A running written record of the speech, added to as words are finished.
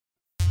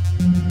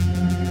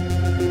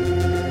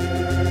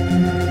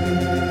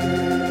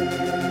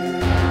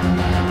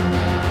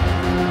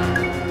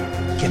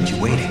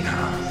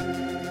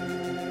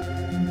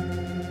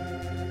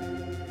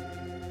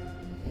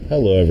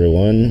Hello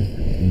everyone,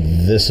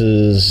 this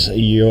is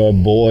your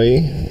boy,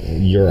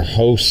 your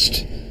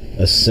host,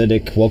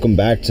 Acidic. Welcome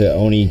back to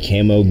Oni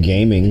Camo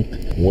Gaming,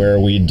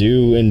 where we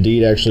do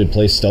indeed actually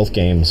play stealth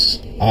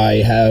games. I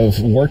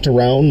have worked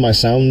around my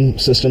sound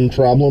system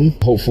problem.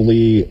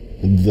 Hopefully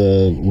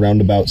the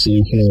roundabout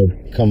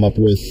solution I've come up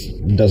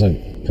with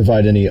doesn't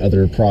provide any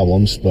other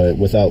problems, but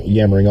without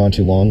yammering on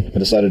too long, I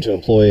decided to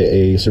employ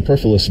a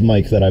superfluous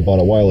mic that I bought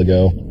a while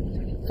ago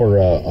for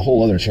a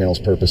whole other channel's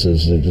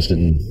purposes. It just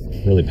didn't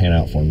really pan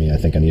out for me. I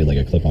think I need like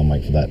a clip-on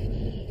mic for that.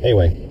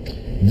 Anyway,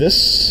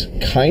 this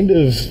kind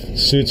of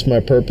suits my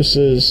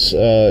purposes.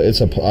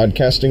 It's a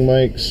podcasting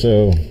mic,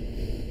 so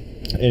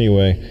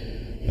anyway,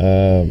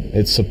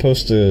 it's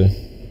supposed to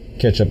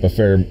catch a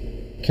fair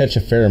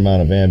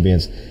amount of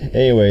ambience.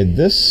 Anyway,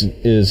 this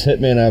is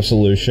Hitman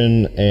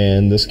Absolution,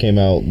 and this came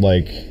out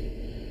like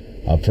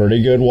a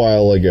pretty good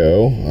while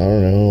ago. I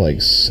don't know,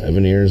 like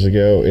 7 years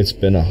ago. It's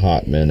been a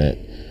hot minute.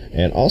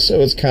 And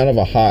also, it's kind of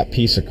a hot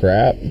piece of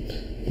crap.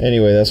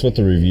 Anyway, that's what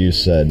the review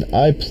said.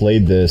 I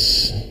played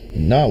this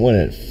not when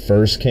it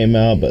first came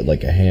out, but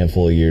like a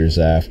handful of years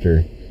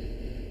after.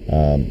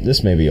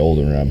 This may be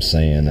older than I'm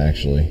saying,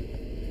 actually.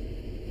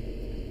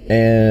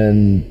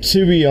 And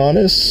to be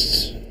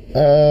honest,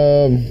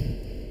 I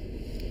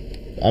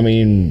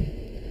mean,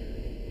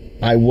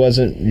 I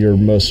wasn't your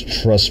most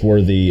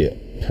trustworthy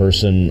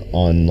person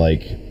on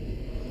like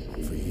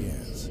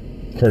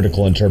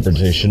critical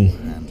interpretation.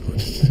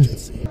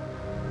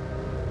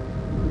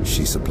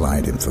 She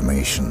supplied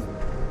information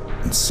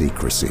and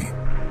secrecy,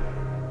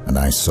 and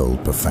I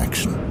sold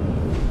perfection.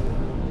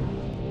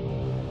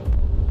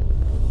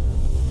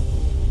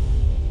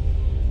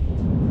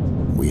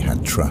 We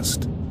had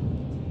trust.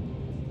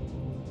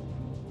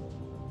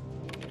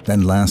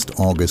 Then last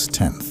August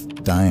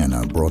 10th,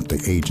 Diana brought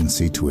the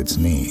agency to its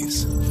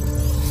knees.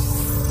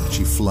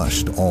 She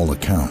flushed all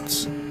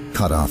accounts,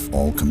 cut off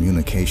all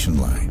communication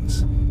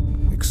lines,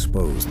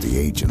 exposed the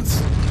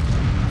agents,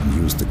 and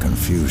used the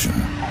confusion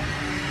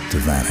to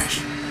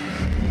vanish.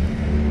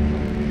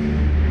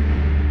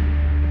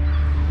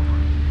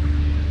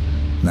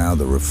 Now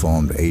the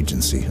reformed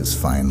agency has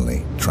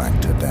finally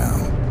tracked her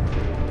down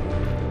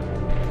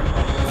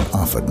and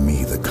offered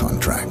me the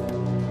contract.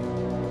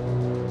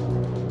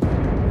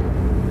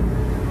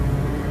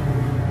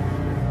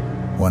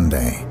 One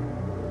day,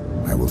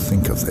 I will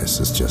think of this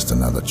as just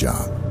another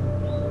job.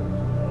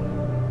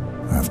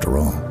 After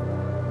all,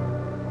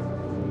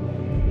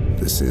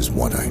 this is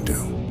what I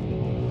do.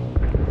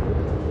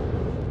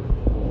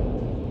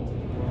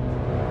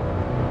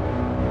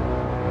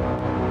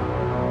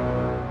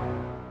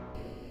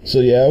 So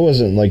yeah, I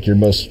wasn't like your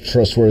most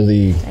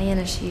trustworthy.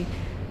 Diana, she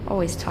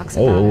always talks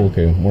about Oh,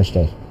 okay, more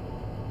stuff.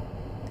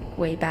 Like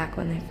way back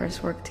when they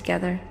first worked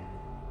together.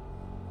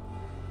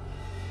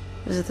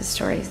 Those are the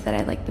stories that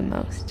I like the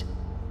most.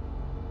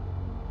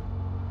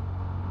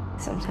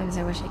 Sometimes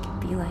I wish I could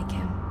be like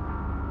him.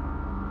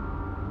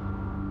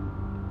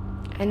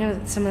 I know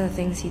that some of the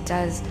things he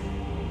does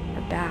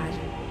are bad.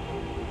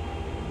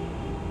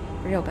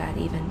 Real bad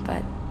even,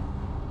 but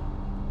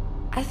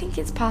I think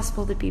it's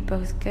possible to be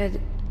both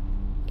good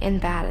and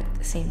bad at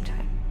the same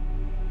time.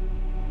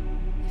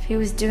 If he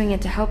was doing it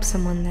to help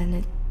someone,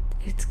 then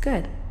it's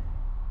good.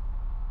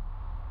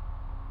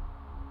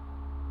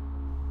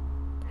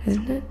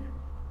 Isn't it?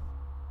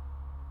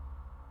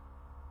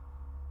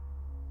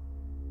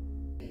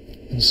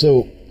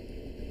 So,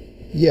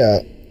 yeah,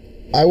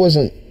 I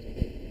wasn't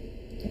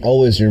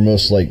always your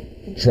most, like,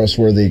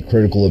 trustworthy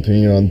critical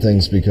opinion on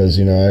things because,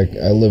 you know,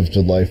 I lived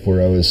a life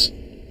where I was,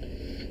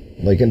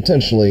 like,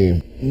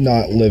 intentionally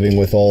not living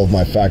with all of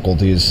my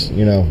faculties,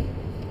 you know.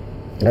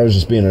 I was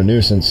just being a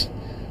nuisance.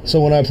 So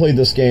when I played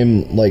this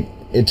game, like,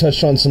 it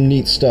touched on some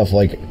neat stuff,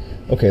 like,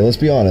 okay, let's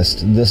be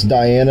honest, this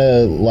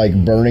Diana,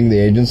 like, burning the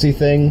agency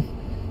thing,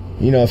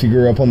 you know, if you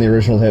grew up on the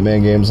original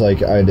Hitman games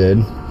like I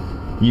did,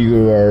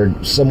 you are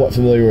somewhat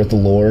familiar with the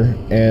lore,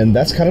 and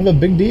that's kind of a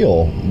big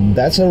deal.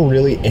 That's a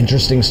really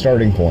interesting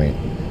starting point.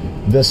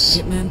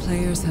 Hitman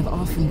players have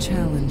often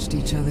challenged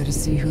each other to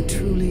see who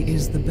truly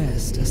is the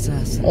best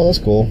assassin. Oh, that's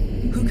cool.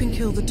 Who can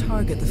kill the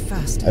target the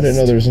fastest? I didn't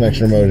know there was an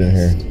extra mode in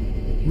here.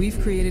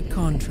 We've created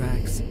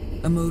contracts,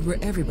 a mode where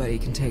everybody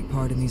can take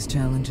part in these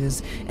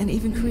challenges and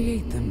even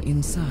create them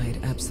inside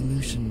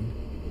Absolution.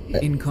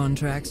 In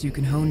contracts, you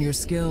can hone your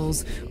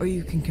skills, or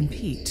you can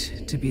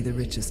compete to be the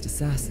richest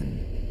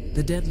assassin.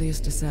 The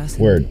deadliest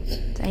assassin. Word.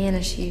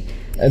 Diana, she...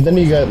 And then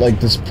you got like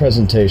this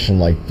presentation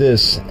like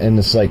this, and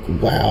it's like,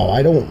 wow,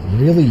 I don't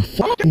really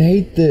fucking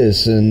hate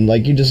this, and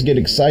like you just get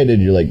excited,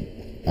 you're like,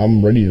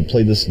 I'm ready to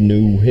play this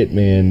new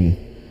Hitman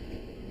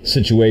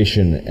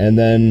situation. And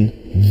then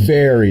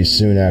very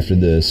soon after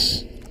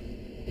this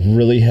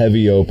really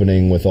heavy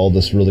opening with all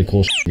this really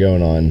cool shit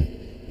going on,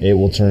 it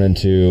will turn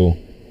into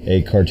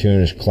a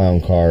cartoonish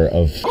clown car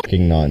of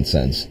fucking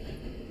nonsense.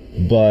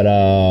 But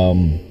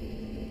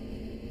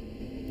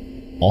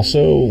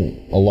also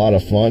a lot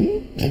of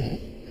fun.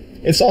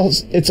 It's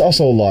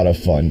also a lot of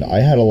fun. I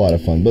had a lot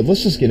of fun, but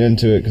let's just get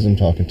into it because I'm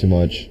talking too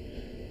much.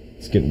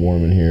 It's getting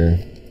warm in here.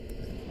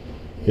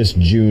 It's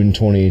June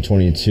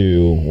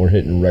 2022. We're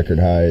hitting record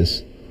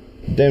highs.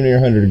 Damn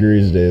near 100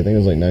 degrees today. I think it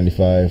was like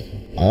 95.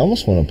 I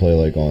almost want to play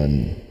like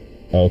on...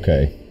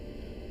 Okay.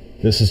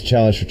 This is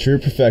Challenge for True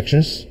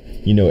Perfectionists.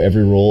 You know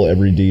every role,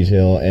 every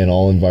detail, and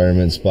all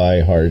environments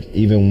by heart.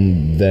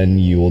 Even then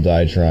you will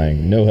die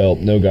trying. No help,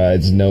 no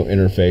guides, no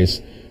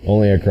interface,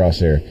 only a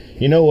crosshair.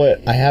 You know what?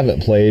 I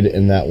haven't played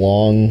in that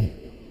long.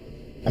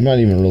 I'm not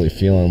even really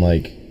feeling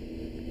like...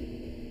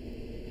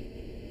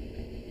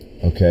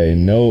 Okay,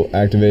 no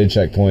activated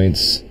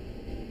checkpoints.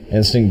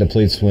 Instinct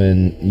depletes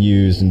when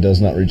used and does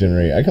not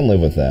regenerate. I can live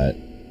with that.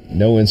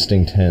 No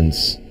instinct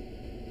hints.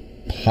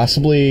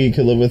 Possibly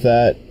could live with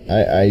that.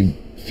 I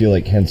feel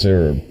like hints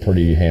are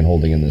pretty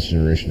hand-holding in this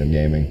generation of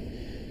gaming.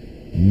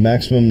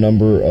 Maximum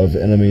number of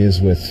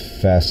enemies with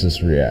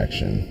fastest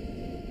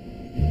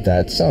reaction.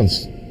 That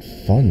sounds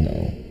fun,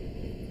 though.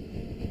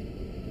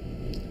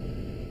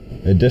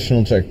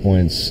 Additional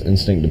checkpoints.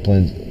 Instinct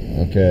depletes.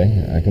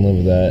 Okay, I can live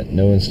with that.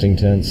 No instinct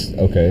hints.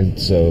 Okay,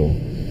 so...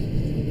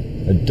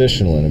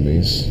 additional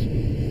enemies.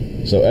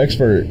 So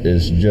expert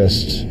is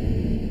just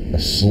a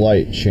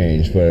slight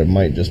change, but it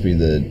might just be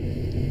the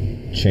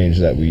change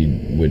that we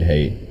would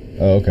hate.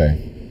 Oh, okay.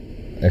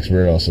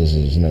 Expert also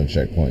says no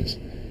checkpoints.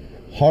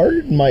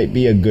 Hard might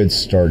be a good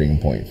starting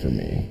point for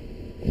me.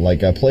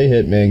 Like, I play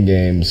Hitman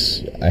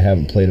games. I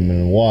haven't played them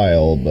in a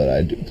while, but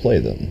I do play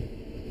them.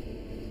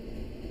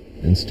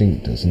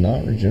 Instinct does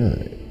not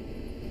regenerate.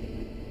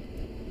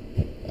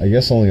 I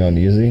guess only on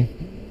easy?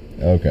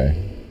 Okay.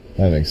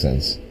 That makes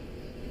sense.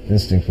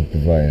 Instinct will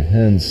provide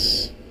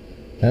hints.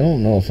 I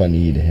don't know if I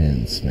need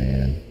hints,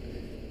 man.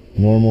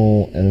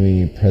 Normal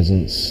enemy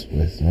presence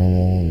with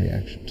normal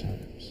reaction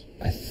times.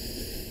 I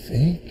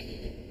think...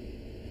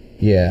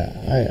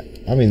 Yeah,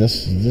 I mean,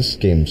 this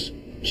game's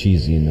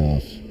cheesy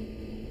enough.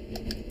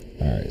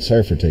 Alright,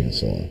 sorry for taking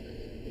so long.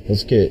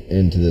 Let's get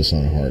into this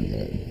on hard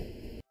mode.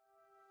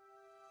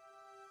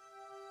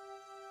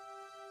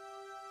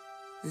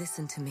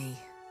 Listen to me.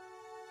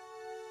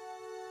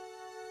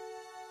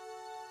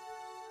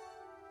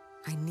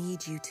 I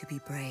need you to be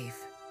brave.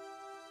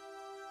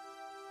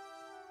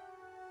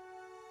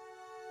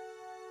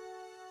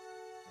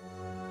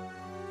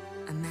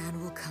 A man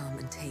will come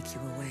and take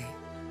you away.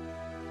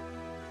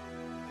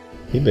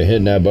 He been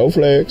hitting that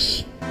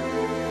Bowflex.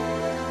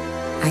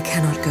 I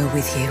cannot go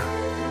with you.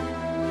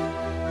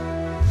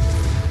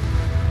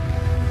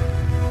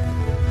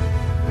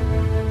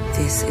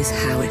 This is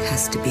how it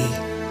has to be.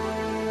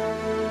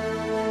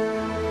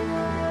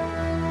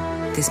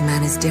 This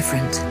man is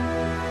different.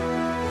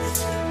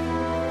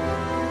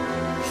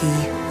 He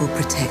will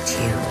protect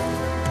you.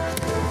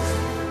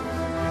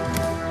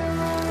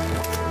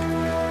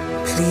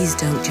 Please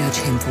don't judge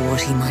him for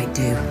what he might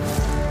do.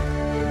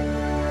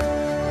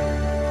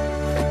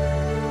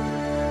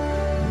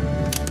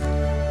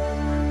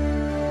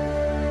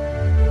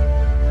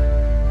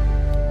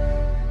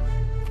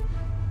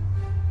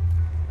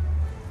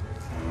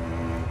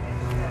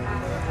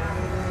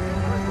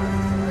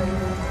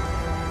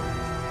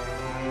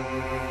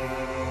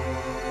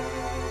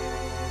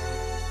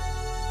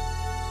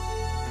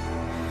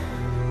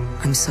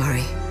 I'm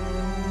sorry.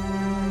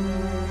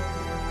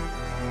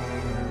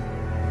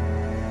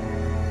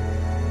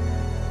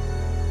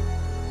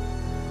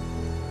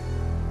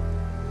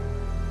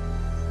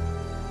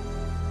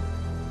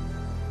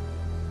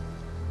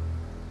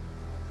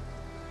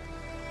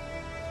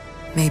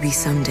 Maybe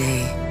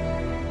someday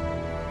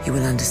you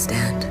will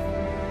understand.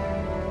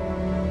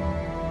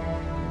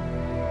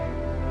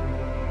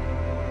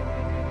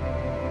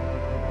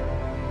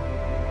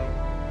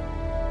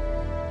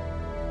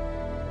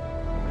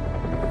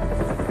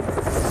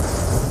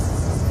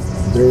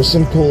 There was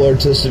some cool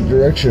artistic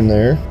direction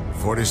there.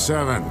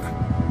 47.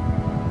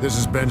 This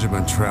is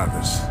Benjamin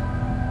Travis.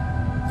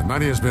 The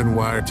money has been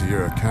wired to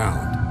your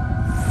account.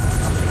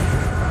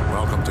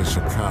 Welcome to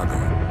Chicago.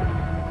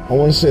 I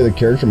want to say the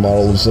character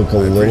models look a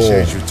little... I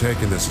appreciate you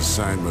taking this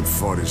assignment,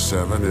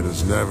 47. It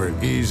is never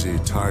easy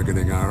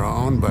targeting our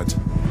own, but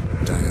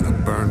Diana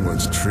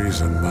Burnwood's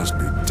treason must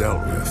be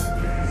dealt with.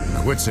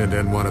 Now, Whitsend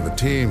in one of the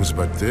teams,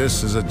 but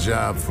this is a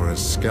job for a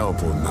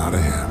scalpel, not a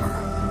hammer.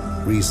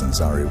 Reasons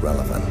are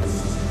irrelevant.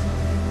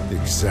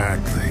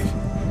 Exactly.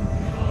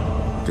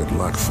 Good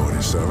luck,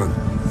 47.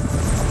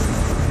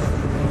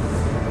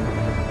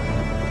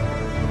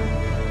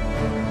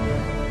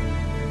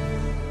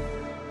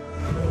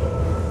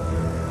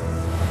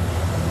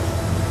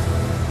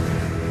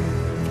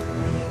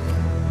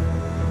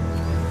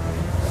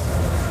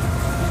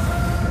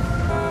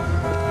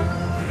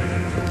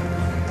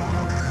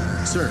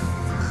 Sir.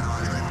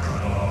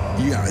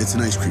 Yeah, it's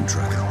an ice cream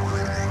truck.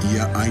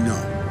 Yeah, I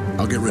know.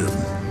 I'll get rid of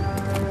him.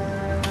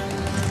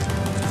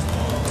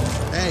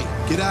 Hey,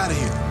 get out of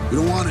here. We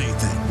don't want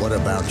anything. What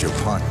about your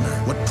partner?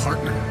 What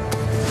partner?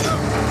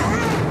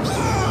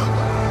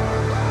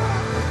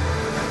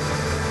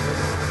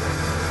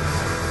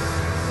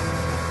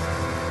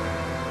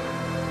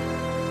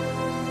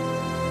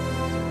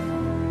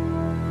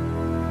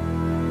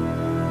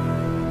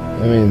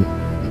 I mean,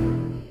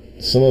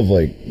 some of,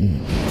 like,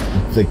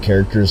 the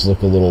characters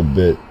look a little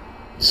bit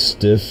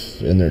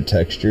stiff in their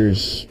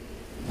textures.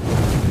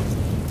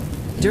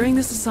 During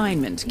this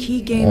assignment, key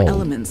game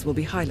elements will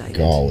be highlighted.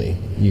 Golly,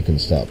 you can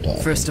stop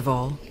talking. First of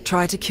all,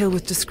 try to kill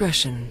with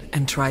discretion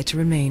and try to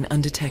remain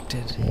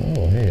undetected.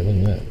 Oh, hey, look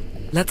at that.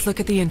 Let's look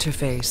at the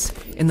interface.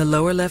 In the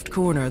lower left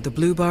corner, the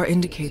blue bar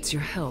indicates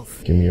your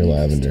health. Give me your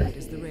lavender. Next to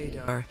it is the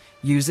radar.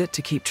 Use it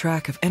to keep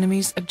track of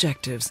enemies,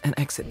 objectives, and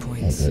exit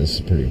points. Okay,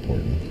 this is pretty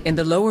important. In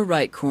the lower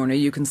right corner,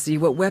 you can see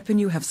what weapon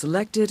you have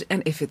selected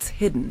and if it's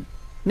hidden.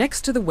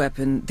 Next to the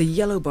weapon, the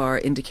yellow bar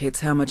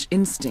indicates how much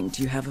instinct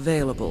you have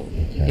available.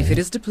 Okay. If it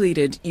is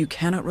depleted, you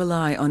cannot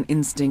rely on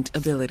instinct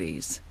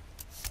abilities.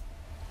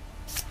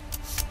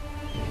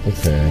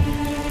 Okay.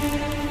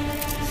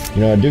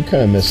 You know, I do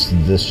kind of miss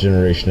this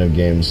generation of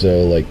games,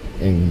 though, like,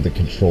 in the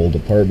control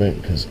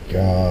department, because,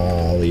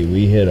 golly,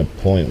 we hit a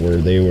point where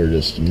they were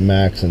just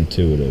max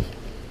intuitive.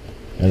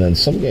 And then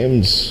some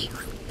games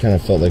kind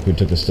of felt like we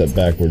took a step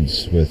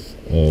backwards with,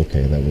 oh,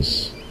 okay, that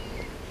was...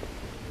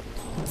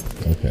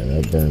 Okay,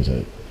 that burns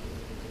it.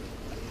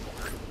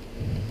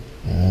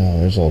 Oh,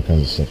 there's all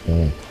kinds of stuff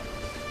going on.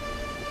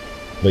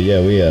 But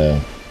yeah,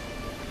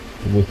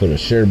 we put a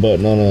share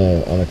button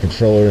on a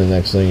controller, and the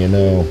next thing you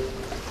know,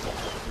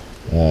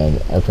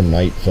 Arkham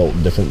Knight felt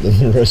different than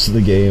the rest of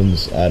the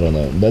games. I don't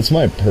know. That's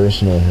my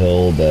personal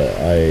hill that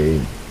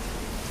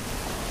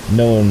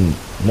no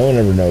one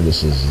ever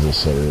notices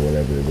this or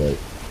whatever, but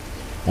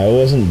I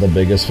wasn't the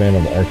biggest fan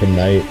of Arkham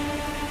Knight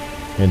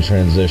in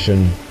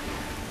transition.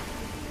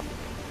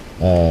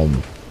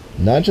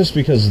 Not just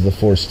because of the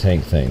force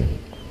tank thing.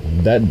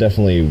 That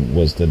definitely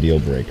was the deal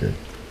breaker.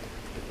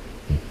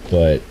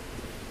 But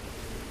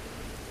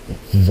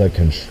the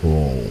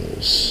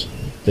controls,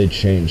 they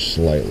changed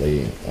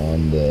slightly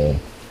on the...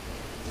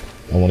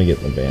 I want to get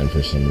in the van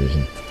for some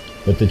reason.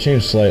 But they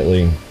changed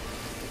slightly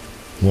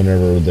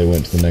whenever they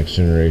went to the next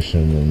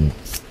generation, and...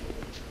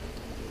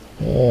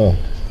 Oh,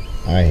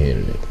 I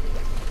hated it.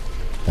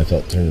 I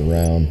felt turned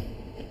around.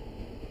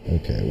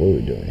 Okay, what are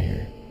we doing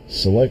here?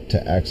 Select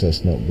to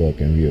access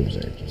notebook and view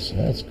objectives.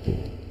 That's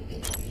cool.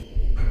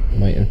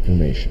 My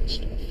information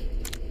stuff.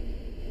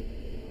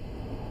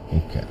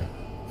 Okay.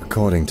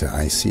 According to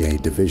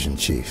ICA Division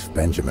Chief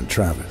Benjamin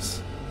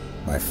Travis,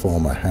 my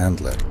former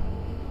handler.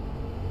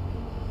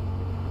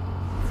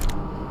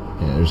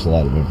 Yeah, there's a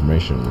lot of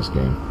information in this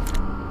game.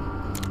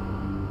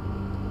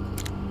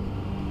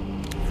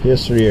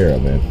 PS3 era,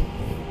 man.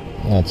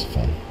 Lots of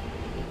fun.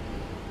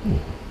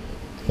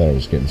 Thought I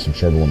was getting some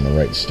trouble on the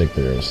right stick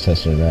there. I was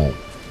testing it out.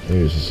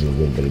 Maybe it was just a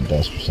little bit of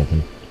dust or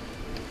something.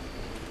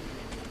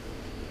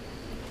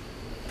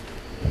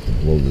 I have to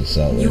blow this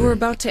out later. You are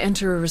about to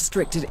enter a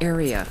restricted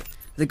area.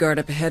 The guard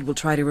up ahead will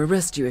try to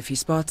arrest you if he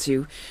spots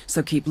you,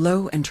 so keep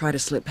low and try to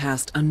slip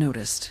past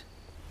unnoticed.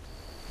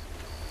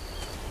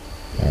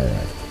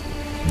 Alright.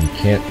 You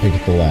can't pick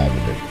at the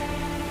lavender.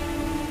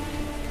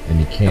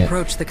 And you can't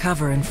approach the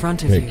cover in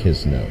front of pick you.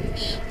 his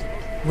nose.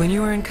 When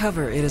you are in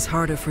cover, it is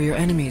harder for your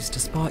enemies to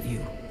spot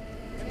you.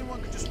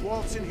 Anyone could just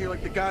waltz in here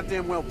like the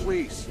goddamn well,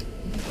 please.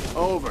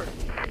 Over.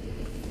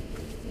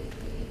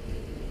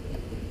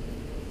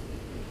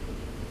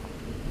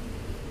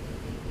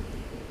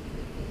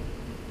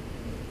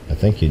 I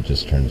think he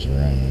just turns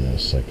around in a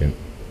second.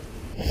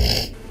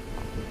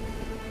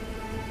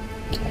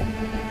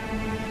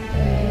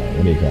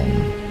 What do you call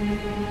them?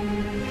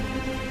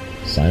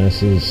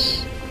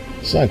 Sinuses?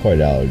 It's not quite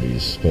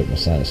allergies, but my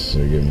sinuses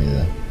are giving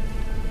me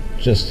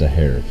just a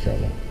hair of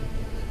trouble.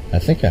 I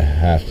think I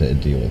have to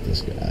deal with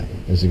this guy.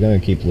 Is he going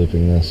to keep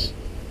looping this?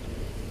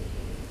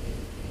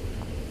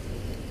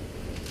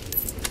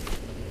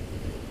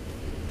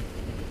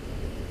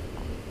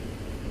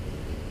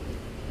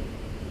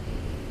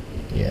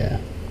 Yeah.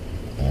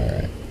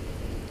 Alright.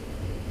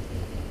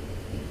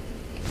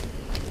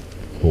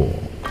 Cool.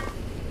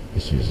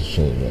 Just use the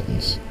shoulder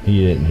buttons.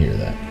 He didn't hear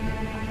that.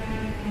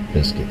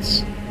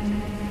 Biscuits.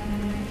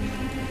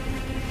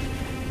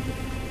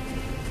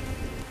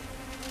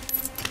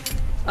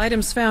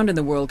 Items found in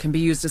the world can be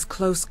used as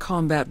close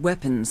combat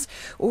weapons,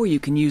 or you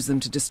can use them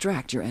to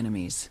distract your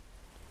enemies.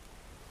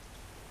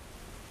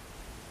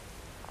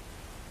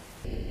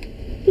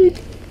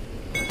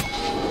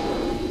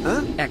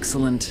 Huh?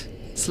 Excellent.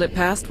 Slip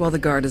past while the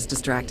guard is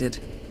distracted.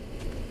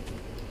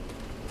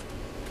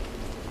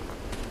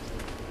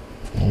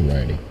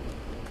 Alrighty.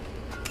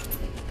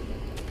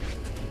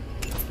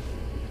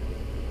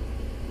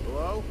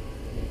 Hello?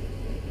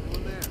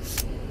 Anyone there?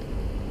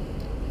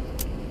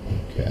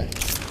 Okay.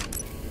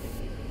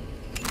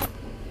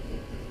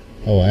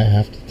 Oh, I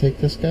have to take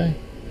this guy?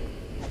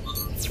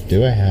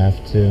 Do I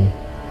have to?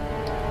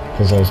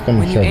 Because I was going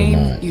When to you try to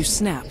aim, not. you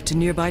snap to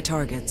nearby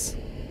targets.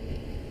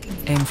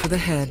 Aim for the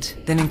head,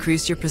 then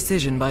increase your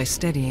precision by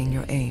steadying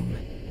your aim.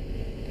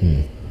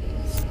 You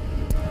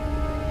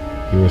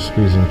were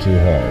squeezing too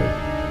hard.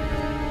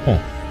 Huh.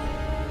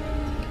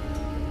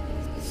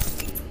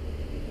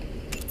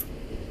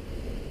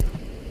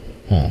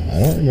 Huh, I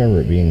don't remember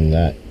it being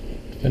that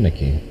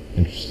finicky.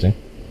 Interesting.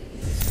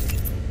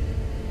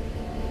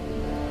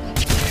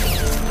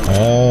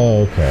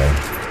 Oh, okay.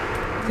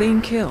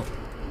 Clean kill.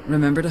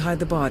 Remember to hide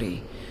the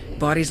body.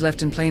 Bodies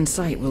left in plain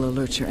sight will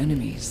alert your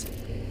enemies.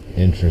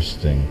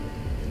 Interesting.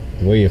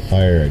 The way you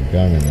fire a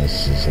gun in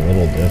this is a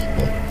little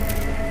difficult.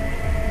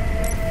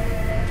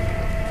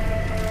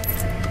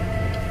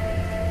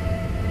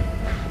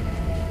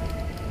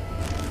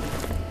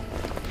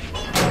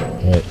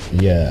 But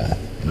yeah,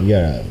 you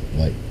gotta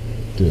like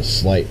do a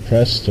slight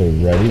press to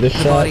ready the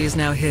shot. The body is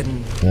now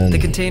hidden. And the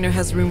container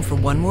has room for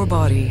one more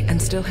body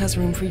and still has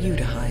room for you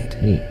to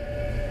hide. Neat.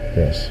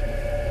 Press.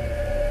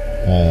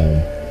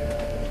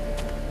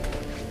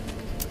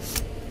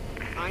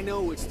 I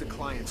know it's the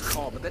client's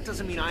call, but that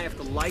doesn't mean I have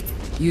to like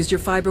it. Use your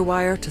fiber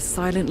wire to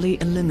silently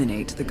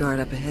eliminate the guard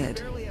up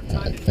ahead.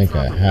 I think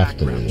I have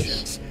to do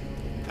this.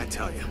 I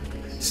tell you,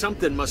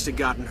 something must have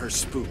gotten her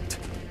spooked.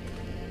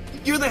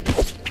 You're the...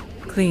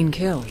 Clean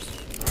kill.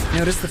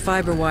 Notice the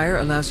fiber wire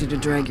allows you to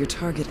drag your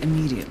target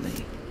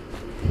immediately.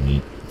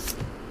 Neat.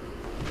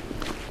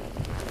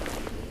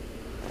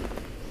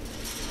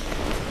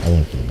 I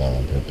went for the ball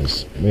on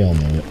purpose. We all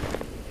know it.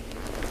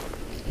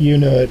 You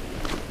know it.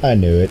 I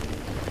knew it.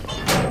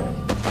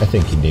 I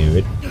think you knew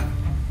it.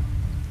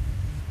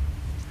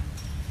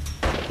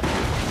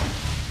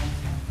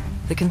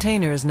 The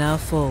container is now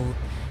full.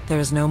 There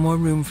is no more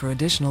room for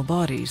additional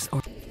bodies.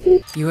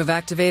 You have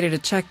activated a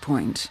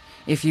checkpoint.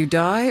 If you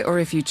die or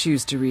if you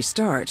choose to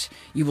restart,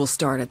 you will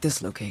start at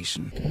this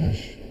location.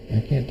 Gosh,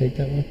 I can't take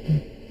that with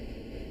me.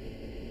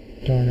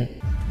 Darn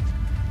it.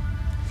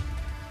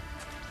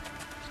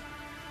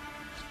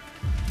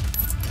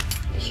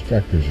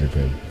 Destructors are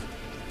good.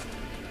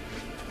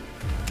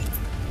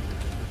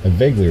 I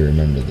vaguely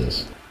remember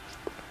this.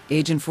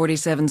 Agent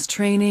 47's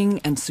training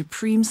and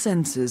supreme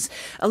senses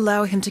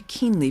allow him to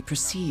keenly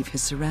perceive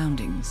his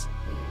surroundings.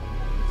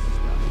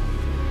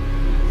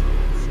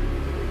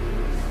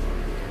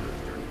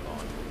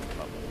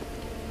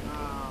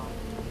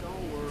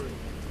 Don't worry.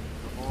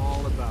 I'm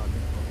all about it.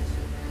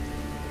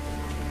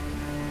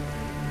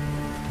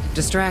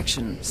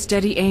 Distraction,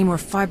 steady aim, or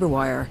fiber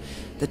wire.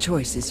 The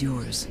choice is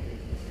yours.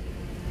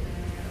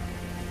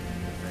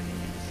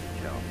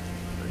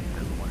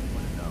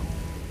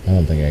 I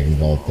don't think I can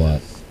vault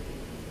that.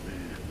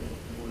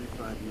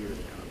 45 years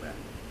combat.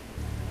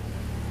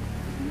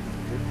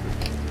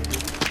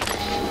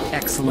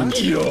 Excellent.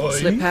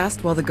 Slip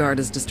past while the guard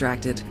is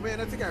distracted.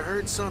 Man, I think I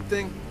heard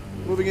something.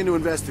 Moving in to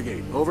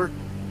investigate. Over.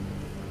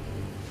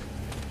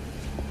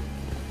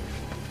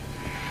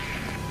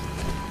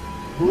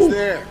 Who's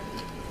there?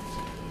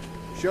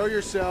 Show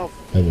yourself.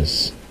 That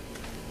was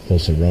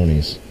close to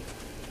Roni's.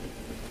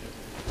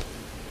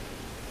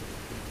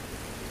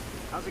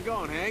 How's it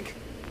going, Hank?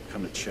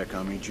 Come to check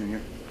on me,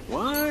 Junior?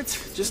 What?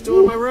 Just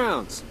doing my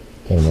rounds.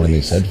 Put on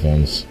these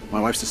headphones.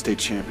 My wife's the state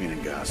champion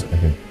in Gaza.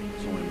 Okay.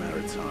 It's only a matter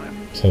of time.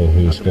 So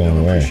who's Not that I going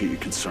don't where? appreciate your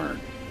concern.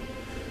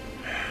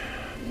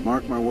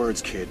 Mark my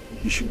words, kid.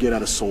 You should get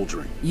out of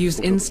soldiering. Use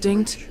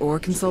instinct or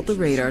consult the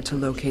radar to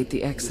locate the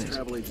This exit.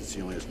 travel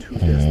agency only has two I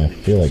don't know, I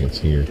destinations. feel like it's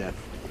here. Death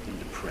and Is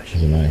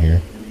depression. it not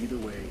here? And either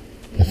way,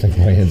 I think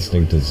my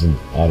instinct is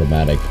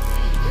automatic.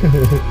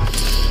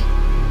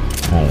 I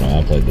don't know,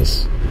 I played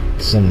this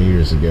some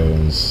years ago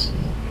and it's...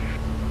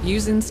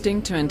 Use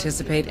instinct to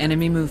anticipate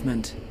enemy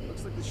movement.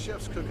 looks like the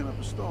chef's cooking up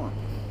a storm.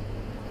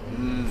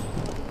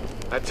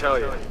 I tell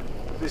you,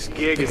 this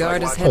gig The is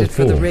guard like is watching headed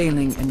for the cool.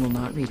 railing and will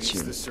not reach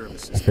you. the I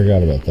services.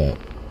 forgot about that.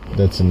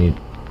 That's a neat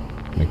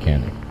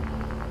mechanic.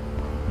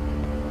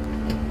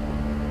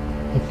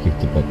 I'll keep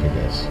the book, I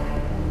guess.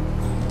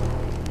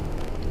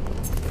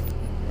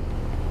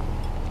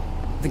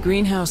 The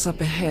greenhouse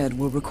up ahead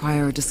will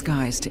require a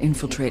disguise to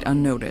infiltrate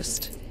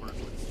unnoticed.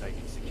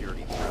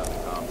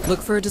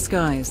 Look for a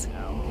disguise.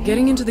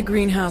 Getting into the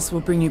greenhouse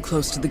will bring you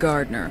close to the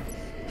gardener.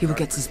 He will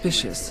get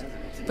suspicious,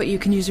 but you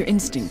can use your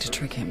instinct to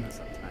trick him.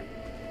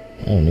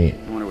 Oh, neat.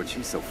 I wonder what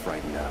she's so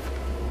frightened of.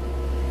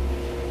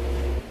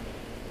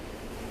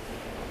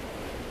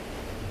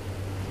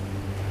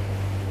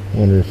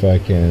 Wonder if I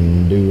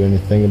can do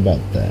anything about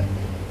that.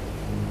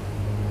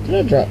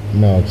 Did I drop?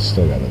 No, I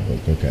still got the book.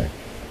 Okay.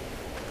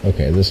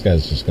 Okay, this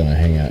guy's just gonna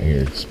hang out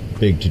here. It's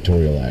big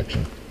tutorial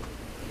action.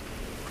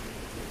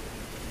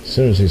 As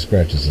soon as he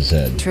scratches his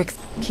head. Trick.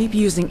 Keep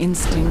using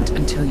instinct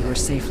until you are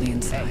safely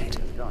inside.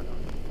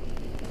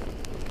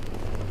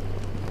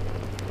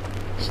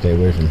 Stay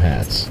away from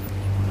hats.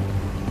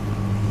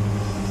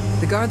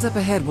 The guards up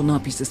ahead will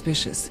not be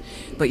suspicious,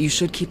 but you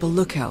should keep a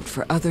lookout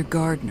for other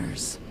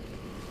gardeners.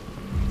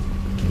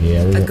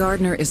 Yeah, A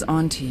gardener is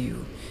onto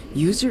you.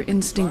 Use your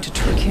instinct to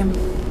trick him.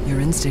 Your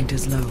instinct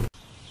is low.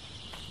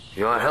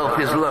 Your health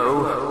is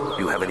low.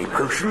 Do you have any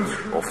potions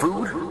or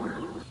food?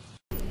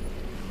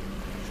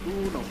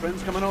 Ooh, no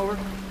friends coming over?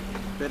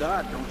 Bit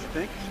odd, don't you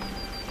think?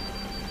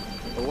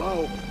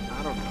 Hello?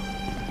 I don't know.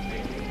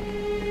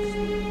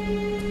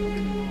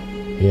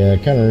 Yeah, I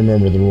kind of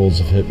remember the rules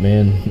of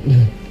Hitman.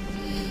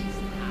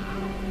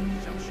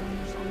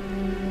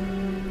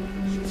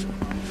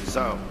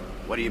 So,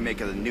 what do you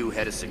make of the new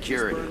head of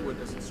security?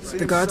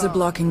 The guards are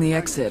blocking the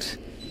exit.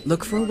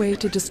 Look for a way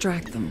to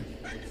distract them.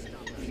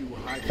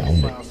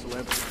 Found it.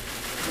 Perfect.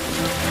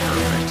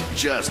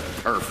 Just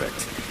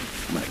perfect.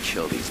 I'm gonna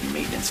kill these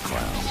maintenance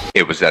clowns.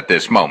 It was at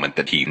this moment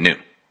that he knew.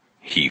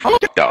 He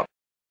fucked up.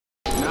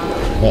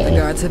 The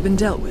guards have been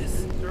dealt with.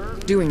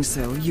 Doing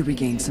so, you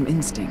regain some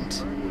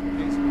instinct.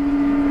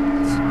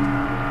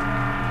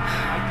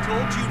 I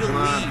told you to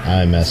leave.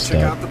 I messed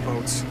Check up. out the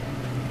boats.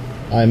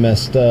 I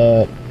messed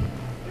up.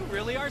 You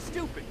really are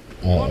stupid.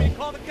 Uh-oh. Want me to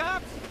call the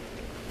cops?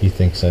 He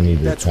thinks I need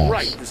the That's cops.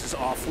 right. This is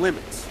off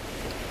limits.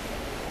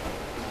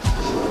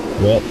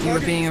 Well, You are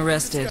being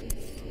arrested.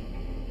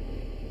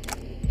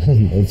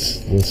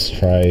 let's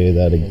try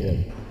that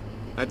again.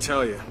 I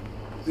tell you,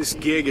 this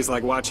gig is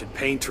like watching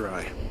paint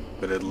dry,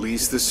 but at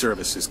least the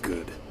service is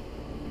good.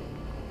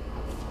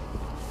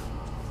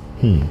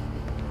 I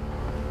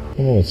don't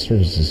know what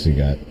services you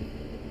got.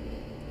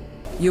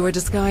 You are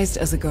disguised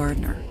as a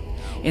gardener.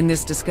 In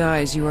this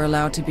disguise, you are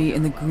allowed to be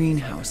in the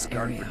greenhouse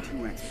area.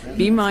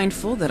 Be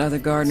mindful that other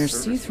gardeners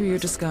see through your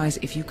disguise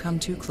if you come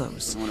too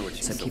close,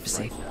 so keep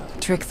safe.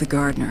 Trick the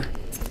gardener.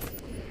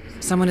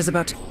 Someone is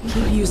about to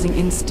keep using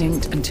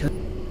instinct until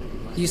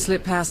you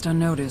slip past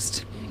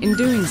unnoticed. In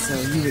doing so,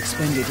 you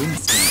expended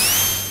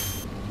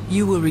instinct.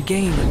 You will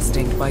regain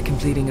instinct by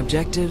completing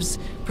objectives,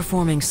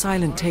 performing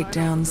silent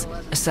takedowns,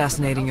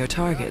 assassinating your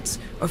targets,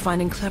 or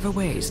finding clever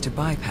ways to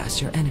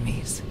bypass your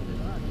enemies.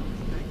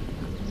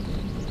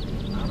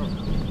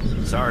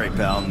 Sorry,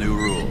 pal, new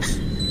rules.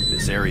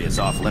 This area is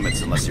off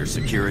limits unless you're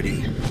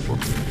security or...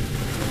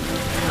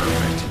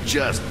 Perfect.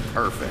 Just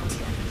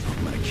perfect.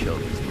 I'm gonna kill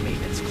these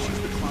maintenance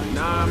clowns.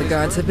 The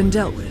guards have been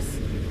dealt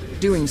with.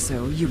 Doing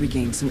so, you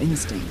regain some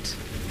instinct.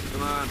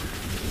 Come on.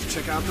 Let's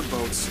check out the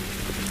boats.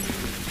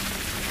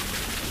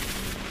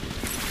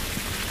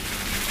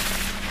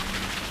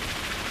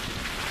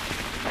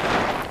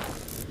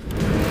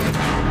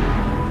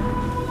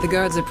 The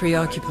guards are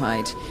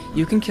preoccupied.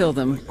 You can kill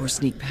them or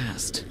sneak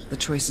past. The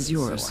choice is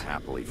yours. So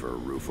happily for a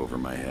roof over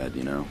my head,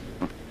 you know?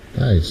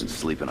 Nice. Been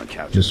sleeping on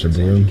couches Mr. since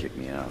Andy Broom. kicked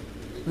me out.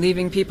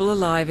 Leaving people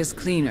alive is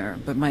cleaner,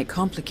 but might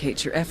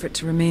complicate your effort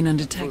to remain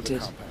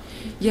undetected.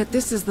 Yet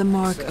this is the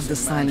mark of the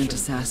silent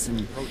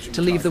assassin,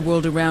 to leave the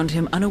world around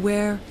him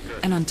unaware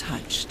and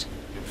untouched.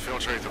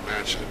 Infiltrate the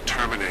mansion and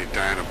terminate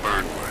Diana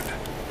Burnwood.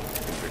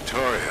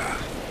 Victoria,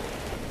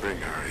 bring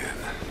her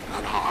in,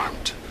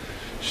 unharmed.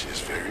 She is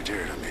very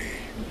dear to me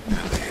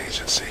and the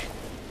agency.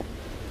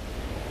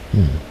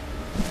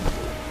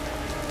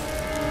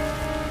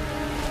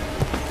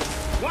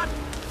 What?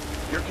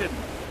 You're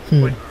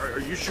kidding. Wait, are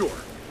you sure?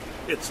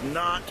 It's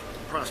not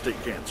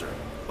prostate cancer.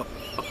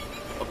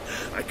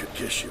 I could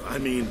kiss you. I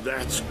mean,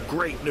 that's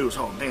great news.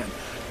 Oh, man,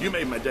 you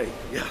made my day.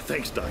 Yeah,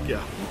 thanks, Doc.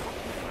 Yeah,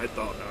 I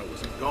thought I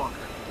was a goner.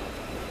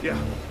 Yeah,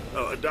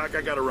 Doc,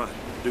 I gotta run.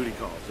 Duty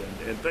calls.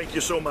 And thank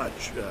you so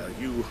much.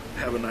 You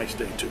have a nice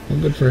day, too. Well,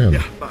 good for him.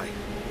 Yeah, bye.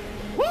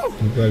 Woo!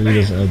 I'm glad he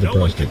doesn't have the no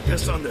one prostate can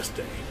piss cancer. on this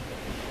day.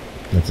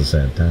 That's a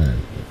sad time.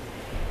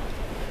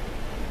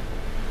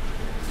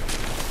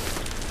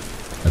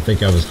 I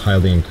think I was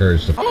highly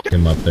encouraged to f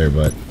him up there,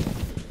 but...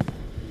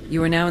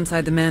 You are now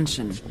inside the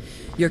mansion.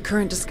 Your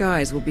current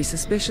disguise will be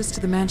suspicious to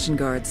the mansion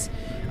guards.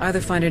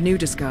 Either find a new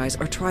disguise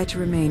or try to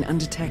remain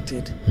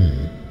undetected.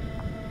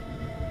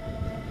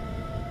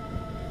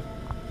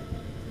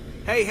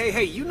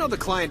 Hey, you know the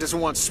client doesn't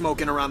want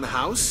smoking around the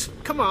house.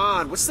 Come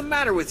on, what's the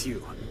matter with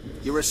you?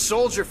 You're a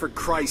soldier, for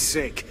Christ's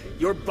sake.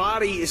 Your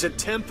body is a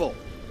temple.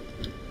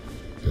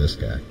 This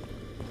guy.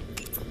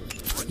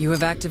 You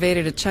have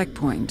activated a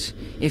checkpoint.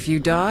 If you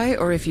die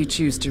or if you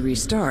choose to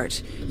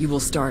restart, you will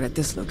start at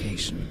this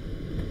location.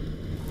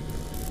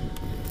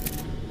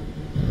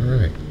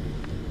 Alright.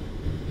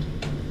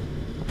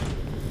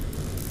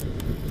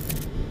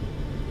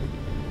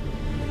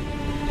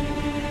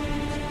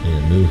 Need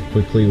to move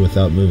quickly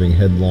without moving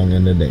headlong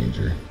into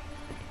danger.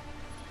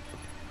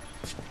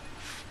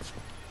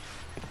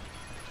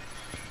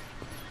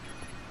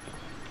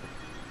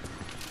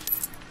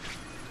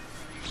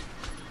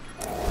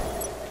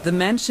 The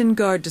Mansion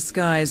Guard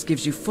disguise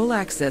gives you full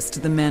access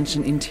to the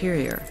mansion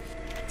interior.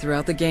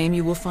 Throughout the game,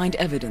 you will find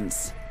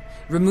evidence.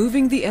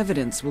 Removing the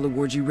evidence will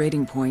award you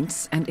rating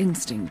points and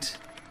instinct.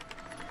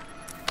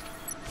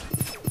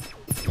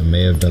 I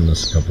may have done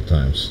this a couple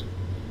times.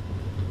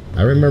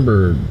 I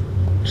remember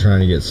trying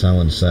to get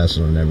Silent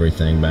Assassin and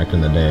everything back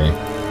in the day.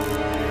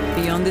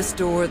 Beyond this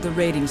door, the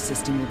rating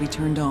system will be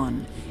turned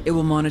on. It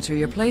will monitor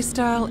your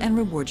playstyle and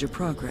reward your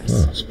progress.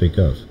 Oh,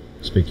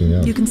 speaking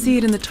of. You can see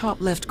it in the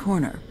top left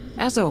corner.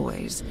 As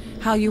always,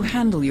 how you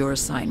handle your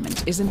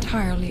assignment is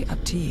entirely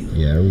up to you.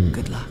 Yeah,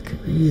 good luck.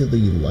 Really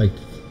liked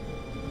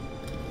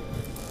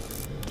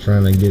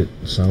trying to get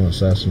Silent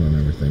Assassin and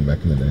everything back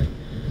in the day.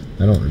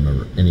 I don't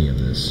remember any of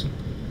this.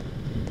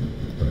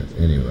 But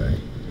anyway.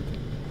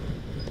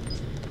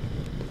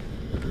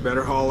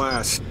 Better haul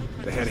ass.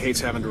 The head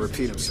hates having to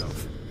repeat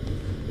himself.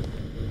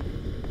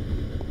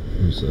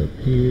 Who's up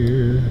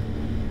here?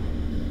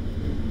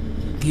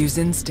 Use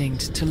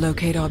instinct to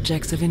locate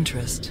objects of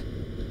interest.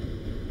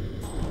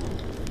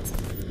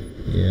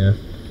 Yeah,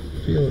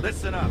 feel it.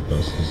 Listen up.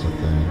 Bus is a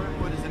thing.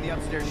 Burnwood is in the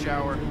upstairs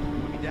shower.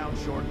 We'll be down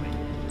shortly.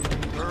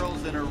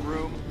 Girl's in her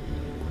room.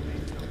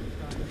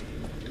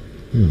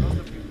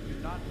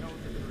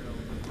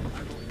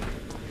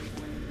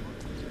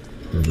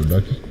 Rubber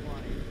ducky.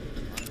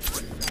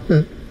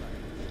 Can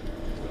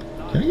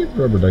I get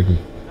the rubber ducky?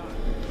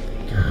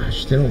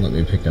 Gosh, they don't let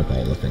me pick up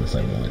all the things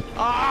I want.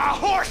 Ah,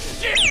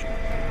 horse shit!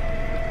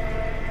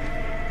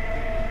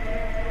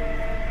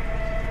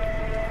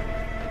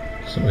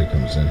 Somebody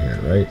comes in here,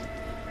 right?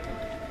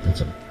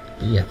 That's a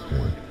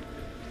bathroom.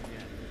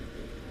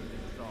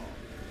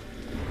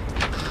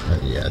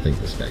 Yeah, I think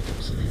this guy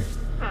comes in here.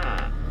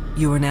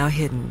 You are now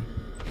hidden.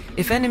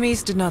 If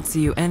enemies did not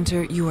see you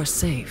enter, you are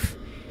safe,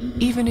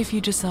 even if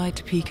you decide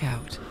to peek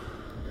out.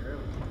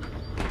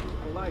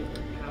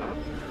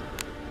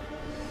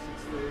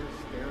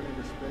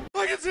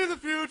 I can see the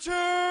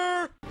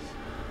future!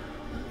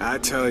 I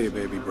tell you,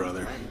 baby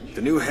brother,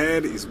 the new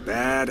head is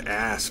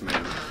badass,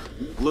 man.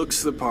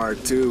 Looks the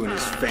part, too, in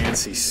his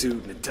fancy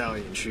suit and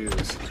Italian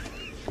shoes.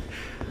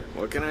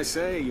 What can I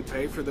say? You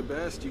pay for the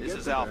best, you get the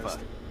best. This is Alpha.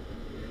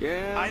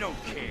 Yeah, I don't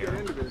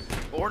care.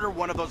 Order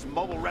one of those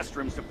mobile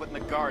restrooms to put in the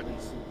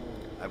gardens.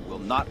 I will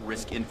not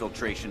risk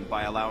infiltration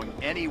by allowing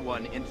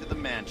anyone into the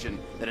mansion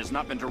that has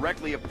not been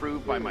directly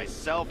approved by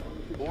myself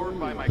or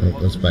by my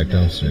closest let's back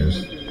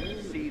downstairs.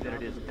 See that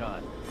it is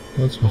done.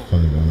 What's my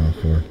phone going off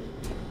for?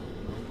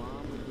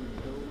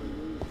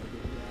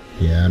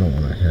 Yeah, I don't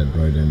want to head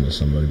right into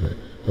somebody, but...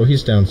 Oh,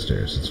 he's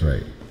downstairs, that's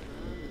right.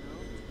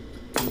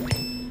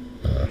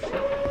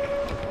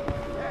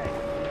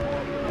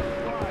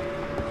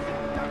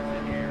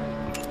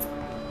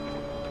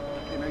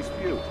 Nice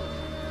view.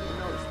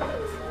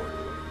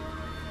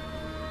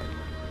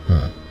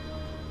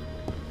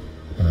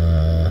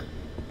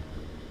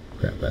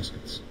 Crap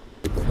baskets.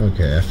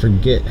 Okay, I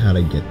forget how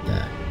to get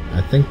that.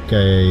 I think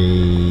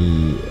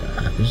there's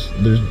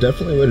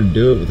definitely a way to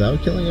do it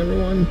without killing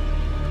everyone.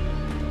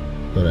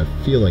 But I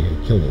feel like I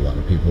killed a lot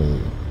of people,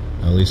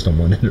 at least on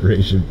one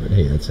iteration, but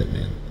hey, that's it,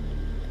 man.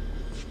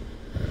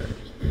 Alright,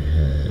 your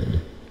head.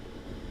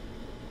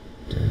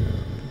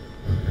 Down.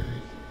 Alright.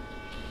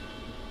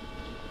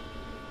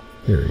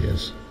 Here he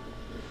is.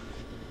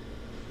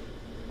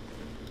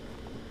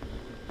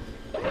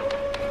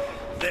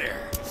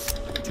 There.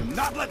 Do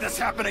not let this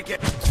happen again.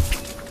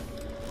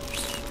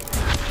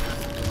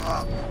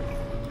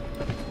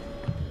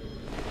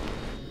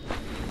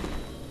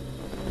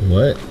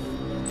 What?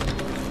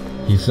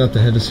 He's not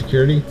the head of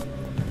security?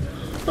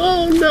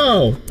 Oh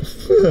no!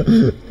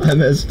 I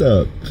messed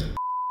up.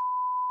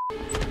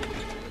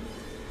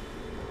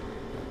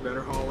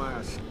 Better haul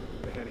ass.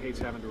 The head hates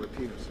having to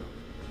repeat himself.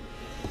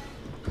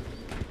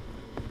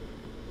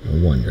 I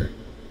wonder.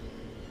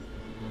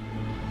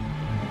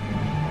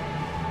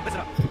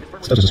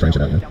 Stuff just strange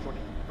about you.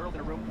 Girls in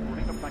a room will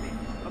make up my name.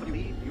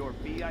 Leave your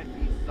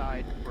VIP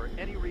side for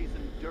any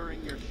reason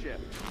during your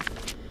shift.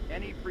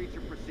 Any breach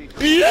of procedure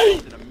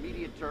is an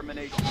immediate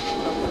termination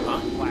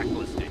of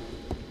blacklisting.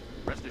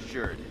 Rest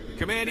assured.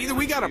 Command, either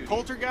we got a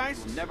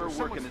poltergeist, We'll never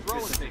work in this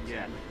business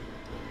again.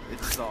 This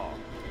is all.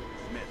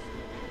 Dismissed.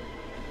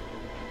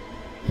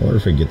 I wonder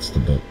if he gets the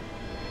book.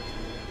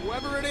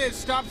 Whoever it is,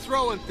 stop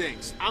throwing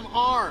things. I'm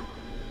armed.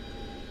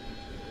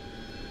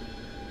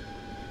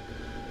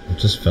 It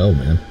just fell,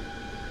 man.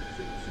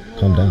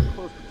 Calm down.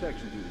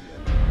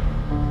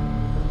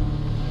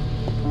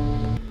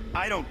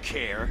 I don't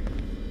care.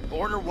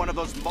 Order one of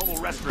those mobile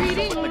restrooms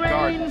up in the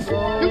gardens.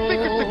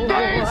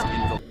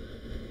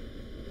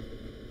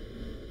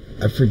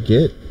 I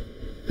forget.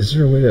 Is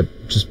there a way to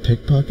just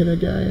pickpocket a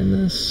guy in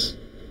this?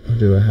 Or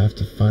do I have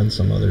to find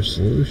some other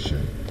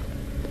solution?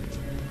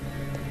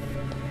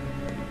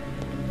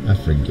 I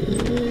forget.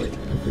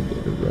 I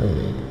forget the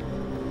rolling.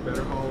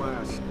 Better haul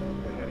ass.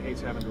 The head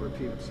hates having to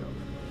repeat himself.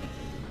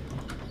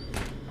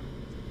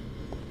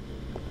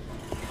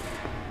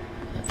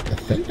 I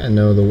think I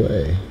know the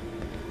way,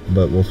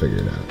 but we'll figure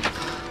it out.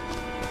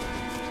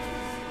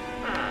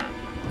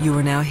 You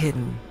are now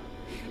hidden.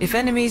 If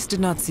enemies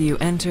did not see you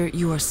enter,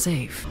 you are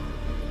safe.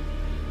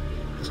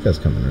 This guy's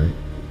coming, right?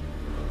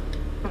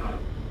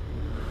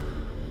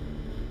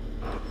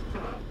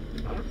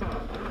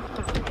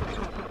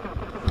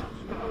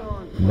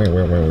 Wait.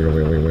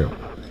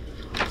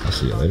 I'll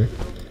see you later.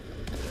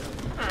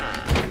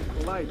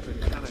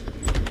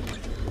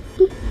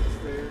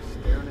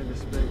 Staring into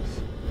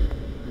space.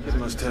 It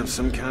must have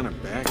some kind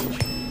of baggage.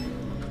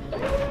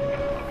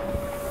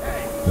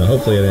 Now,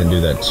 hopefully I didn't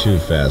do that too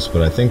fast,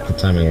 but I think the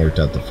timing worked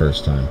out the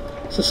first time.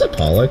 Is this a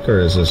Pollock, or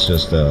is this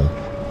just a,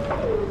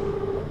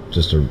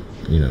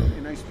 you know,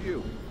 Nice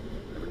view.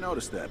 Never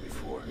noticed that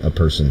before. a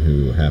person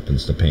who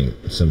happens to paint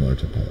similar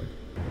to Pollock?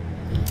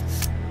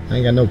 I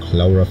ain't got no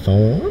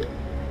chloroform.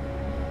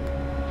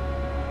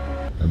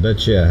 I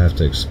bet you I have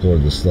to explore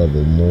this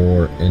level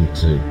more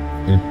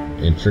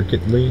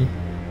intricately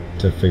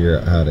to figure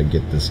out how to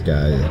get this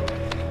guy.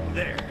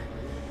 There.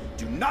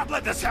 Do not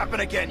let this happen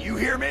again, you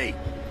hear me?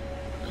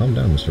 Calm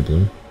down, Mr.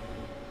 Blue.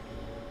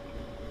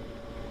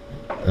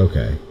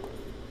 Okay.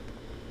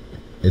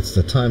 It's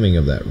the timing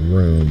of that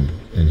room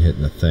and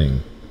hitting the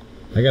thing.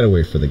 I gotta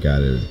wait for the guy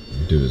to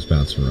do his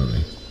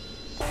bounce-a-roni.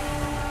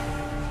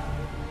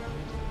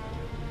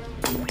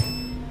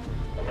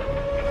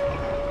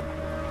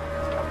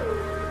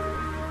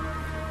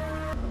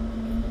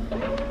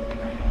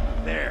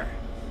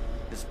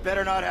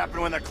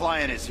 when the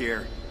client is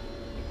here.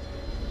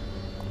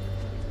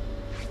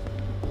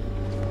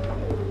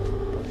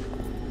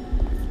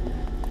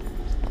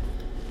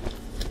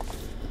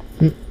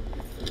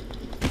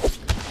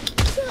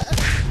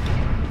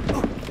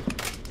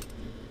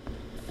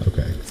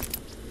 Okay.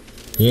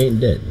 He ain't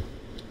dead.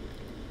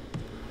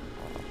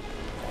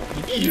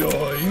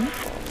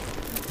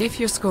 If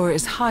your score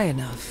is high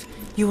enough,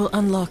 you will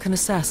unlock an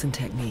assassin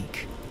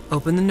technique.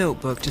 Open the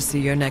notebook to see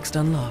your next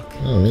unlock.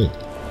 Oh, neat.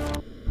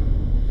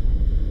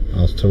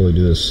 I'll totally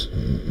do this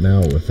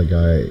now with the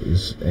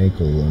guy's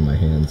ankle in my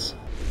hands.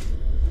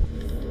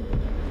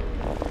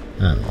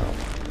 I don't know.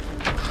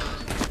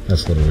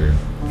 That's a little weird.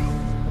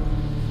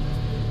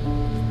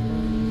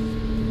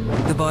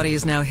 The body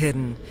is now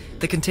hidden.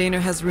 The container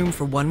has room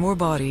for one more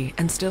body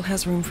and still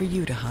has room for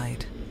you to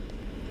hide.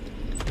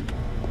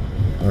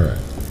 Alright.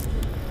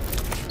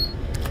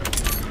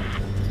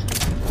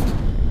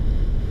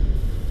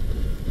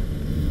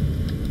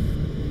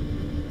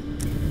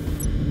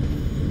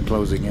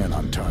 Closing in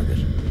on target.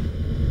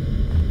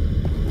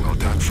 Well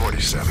done,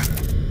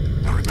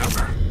 47. Now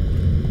remember,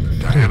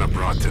 Diana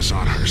brought this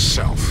on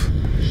herself.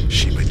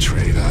 She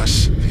betrayed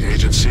us, the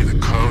agency, the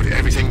code,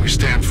 everything we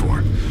stand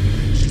for.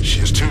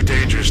 She is too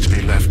dangerous to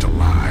be left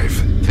alive.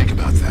 Think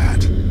about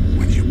that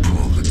when you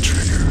pull the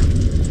trigger.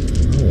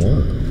 Oh,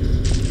 wow.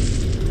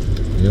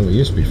 You know, we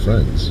used to be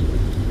friends.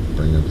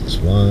 Bring up the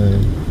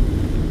swine.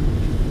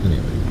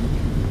 Anyway.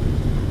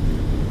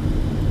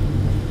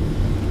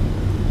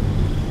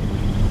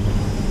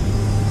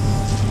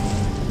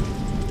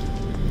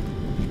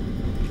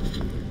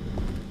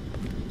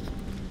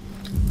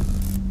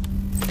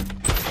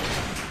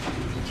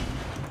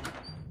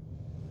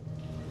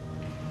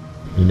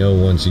 You know,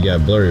 once you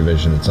got blurry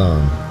vision, it's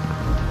on.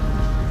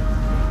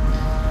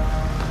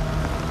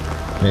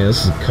 Man,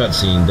 this is a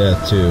cutscene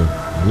death, too.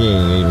 He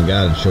ain't even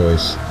got a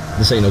choice.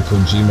 This ain't no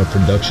Kojima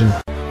production.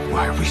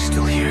 Why are we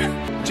still here?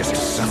 Just to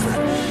suffer?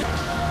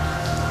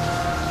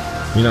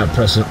 You're not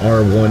pressing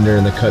R1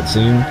 during the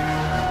cutscene.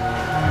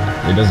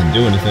 It doesn't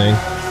do anything.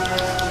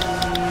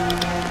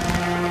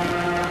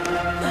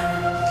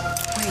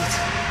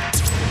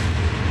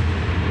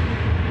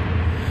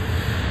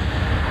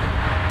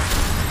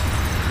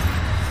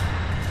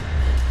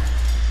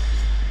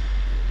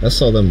 I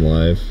saw them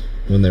live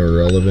when they were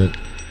relevant.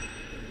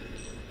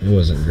 It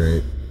wasn't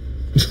great.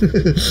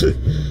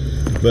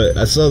 But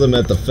I saw them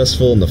at the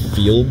festival in the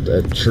field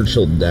at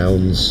Churchill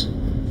Downs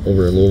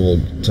over in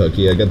Louisville,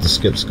 Kentucky. I got to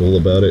skip school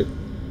about it.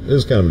 It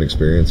was kind of an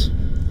experience.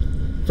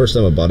 First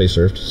time I body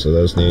surfed, so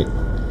that was neat.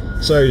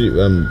 Sorry,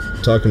 I'm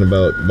talking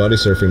about body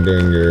surfing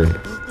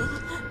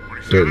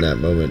during that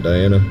moment,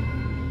 Diana.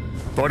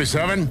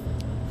 47?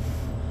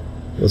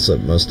 What's up,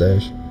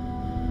 mustache?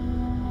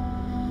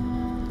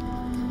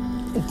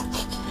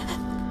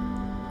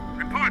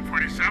 Report,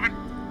 47.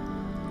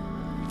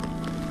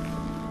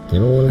 You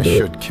don't want to do it? I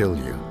should kill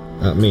you.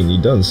 I mean, you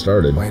done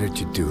started. Why did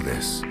you do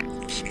this?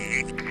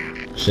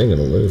 She ain't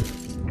gonna live.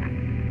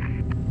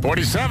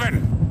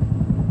 47!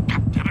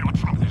 Damn it,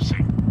 what's wrong with this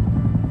thing?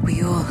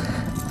 We all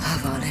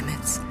have our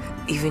limits.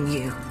 Even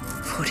you,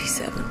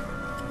 47.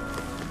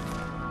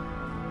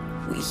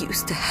 We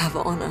used to have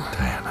honor.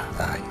 Diana,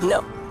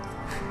 No.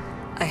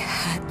 I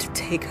had to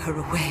take her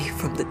away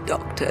from the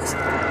doctors.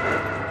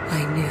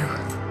 I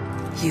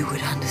knew you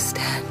would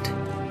understand.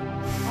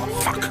 Oh,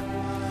 fuck.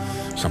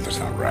 Something's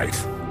not right.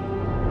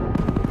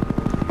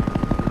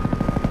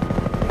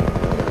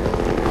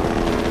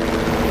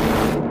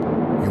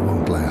 You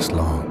won't last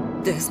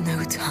long. There's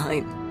no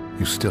time.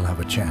 You still have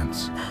a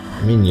chance.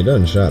 I mean, you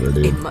done shot her,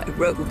 dude. In my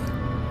robe.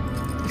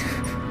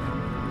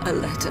 A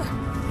letter.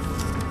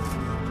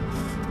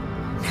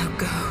 Now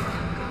go.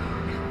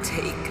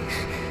 Take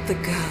the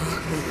girl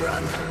and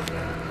run.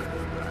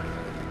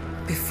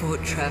 Before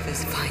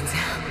Travis finds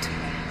out.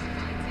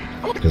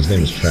 His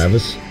name is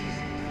Travis?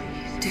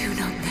 Do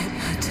not let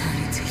her turn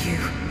into you.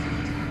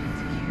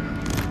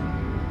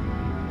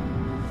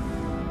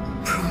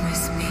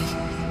 Promise me.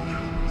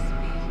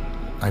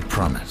 I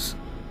promise.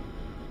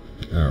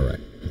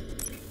 Alright.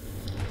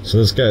 So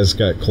this guy's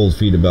got cold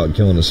feet about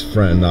killing his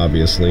friend,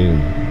 obviously,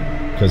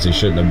 because he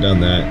shouldn't have done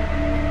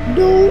that.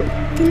 Don't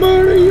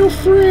murder your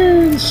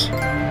friends!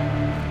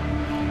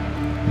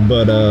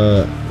 But,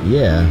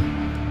 yeah.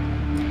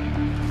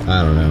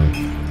 I don't know.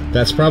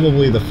 That's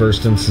probably the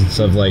first instance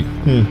of, like,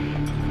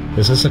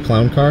 is this a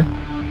clown car?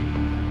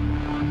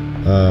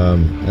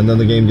 And then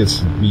the game gets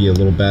to be a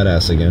little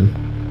badass again.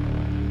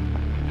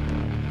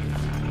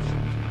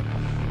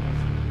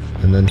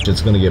 And then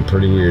shit's gonna get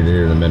pretty weird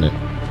here in a minute.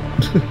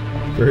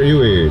 Pretty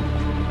weird.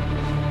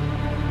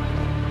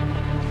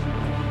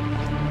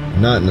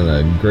 Not in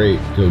a great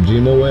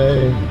Kojima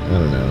way. I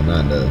don't know,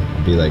 not to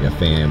be like a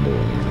fanboy or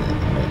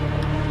anything,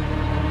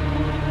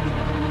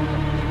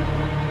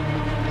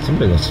 but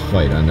somebody wants to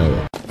fight, I know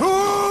it.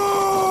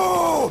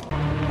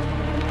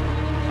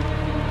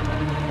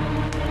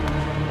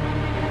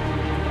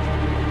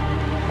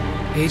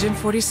 Agent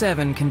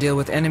 47 can deal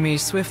with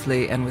enemies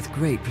swiftly and with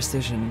great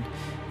precision.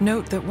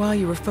 Note that while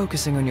you are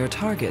focusing on your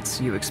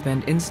targets, you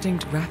expend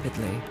instinct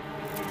rapidly.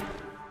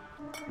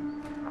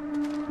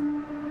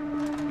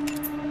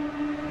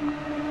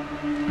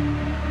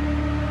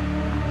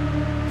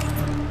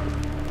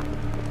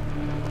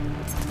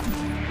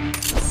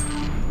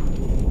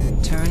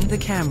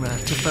 camera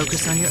to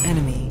focus on your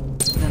enemy,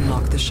 then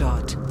lock the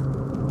shot.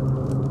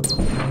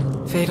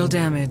 Fatal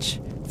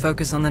damage.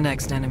 Focus on the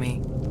next enemy.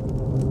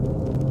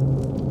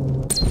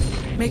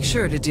 Make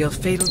sure to deal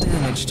fatal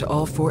damage to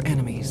all 4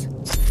 enemies.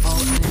 All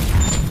enemies.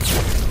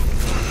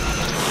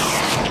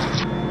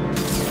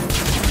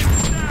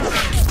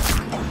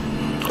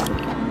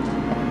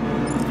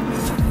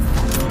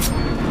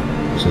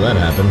 So that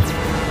happened.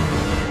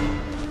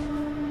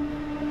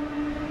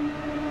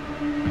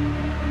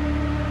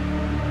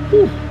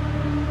 Whew.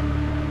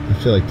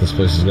 I feel like this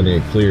place is gonna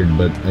get cleared,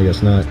 but I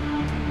guess not.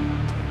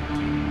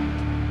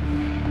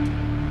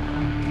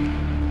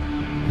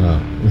 Oh.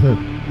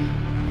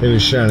 It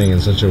was shining in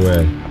such a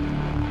way.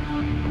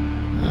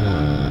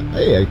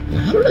 Hey,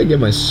 how did I get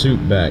my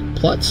suit back?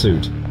 Plot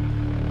suit.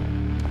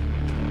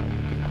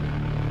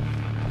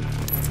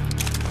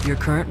 Your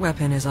current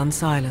weapon is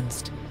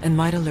unsilenced and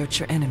might alert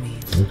your enemy.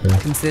 Okay.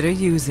 Consider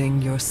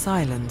using your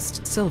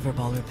silenced silver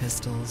baller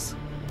pistols.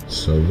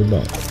 Silver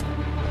ball.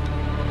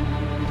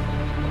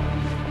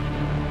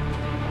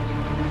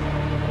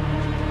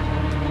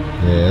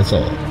 Yeah, that's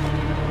all.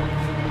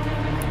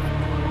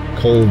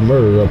 Cold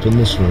murder up in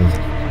this room.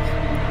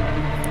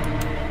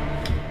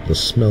 The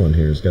smell in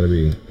here has got to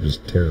be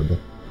just terrible.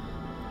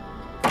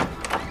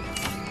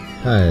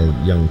 Hi,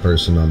 young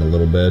person on the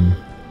little bed.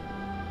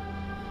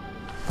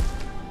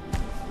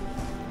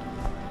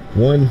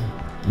 1,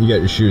 you got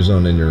your shoes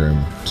on in your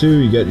room. 2,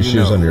 you got your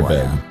shoes on your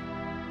bed.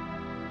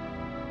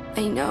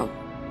 I know.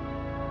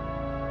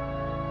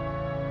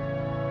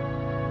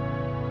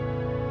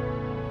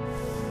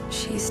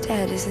 She's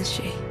dead, isn't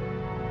she?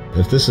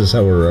 If this is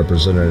how we're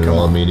represented in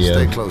all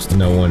media,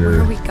 no wonder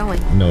Where are we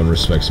going? no one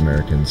respects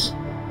Americans.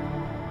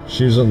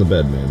 Shoes on the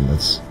bed, man.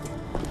 That's...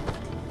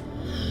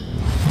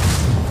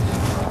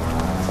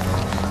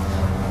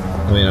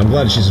 I mean, I'm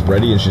glad she's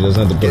ready and she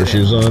doesn't have to put her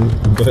shoes on,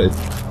 but...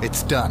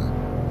 It's done.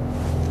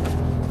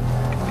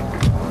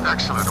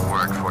 Excellent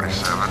work,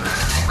 47.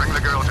 Bring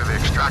the girl to the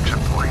extraction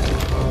point.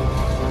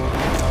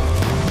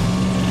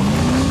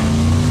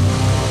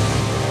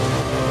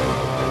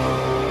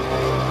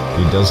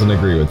 He doesn't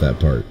agree with that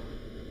part.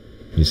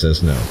 He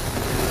says no.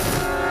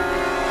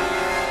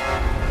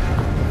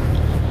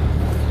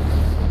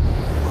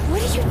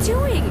 What are you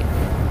doing?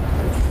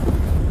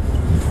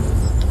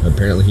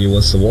 Apparently he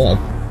wants to walk.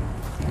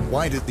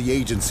 Why did the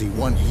agency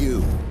want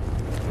you?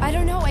 I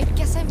don't know, I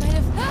guess I might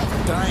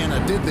have...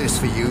 Diana did this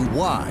for you.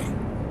 Why?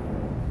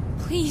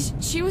 Please,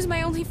 she was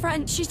my only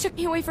friend. She took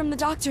me away from the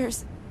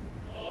doctors.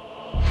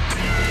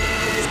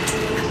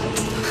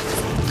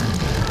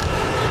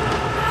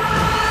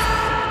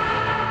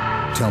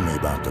 Tell me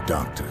about the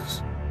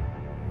doctors.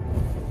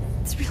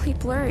 It's really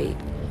blurry.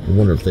 I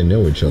wonder if they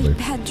know each other.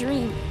 Bad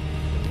dream.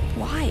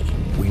 Why?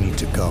 We need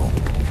to go.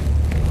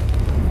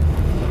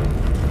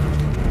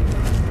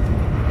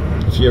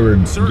 If you ever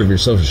give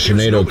yourself a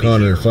Sinead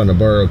O'Connor and find a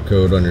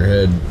barcode on your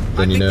head,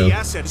 then you know. The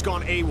asset's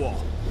gone AWOL.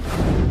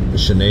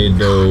 Sinead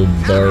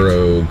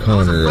O'Barrow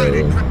Connor.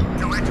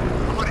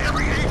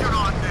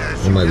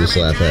 I might be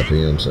slap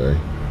happy, I'm sorry.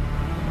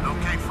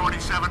 Locate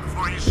 47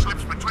 before he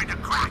slips between the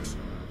cracks.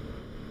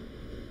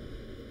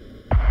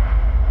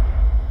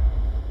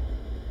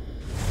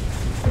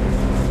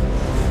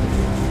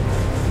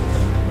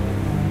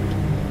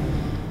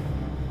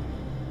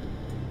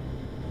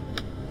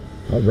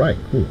 Alright,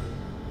 cool.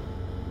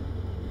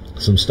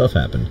 Some stuff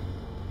happened.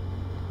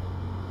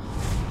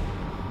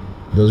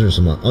 Those are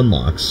some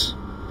unlocks.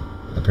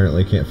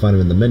 Apparently I can't find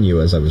them in the menu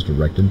as I was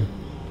directed.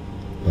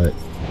 But...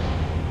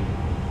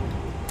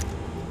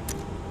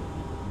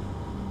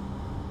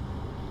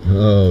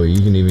 oh,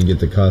 you can even get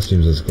the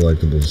costumes as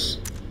collectibles.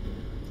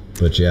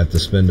 But you have to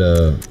spend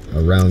a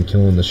round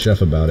killing the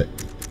chef about it.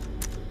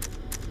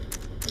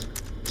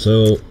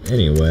 So,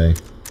 anyway...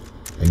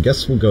 I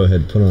guess we'll go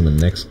ahead and put on the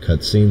next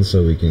cutscene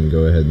so we can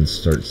go ahead and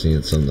start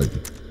seeing some of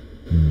the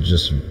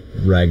just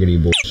raggedy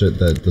bullshit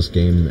that this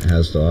game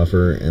has to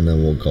offer, and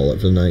then we'll call it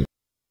for the night.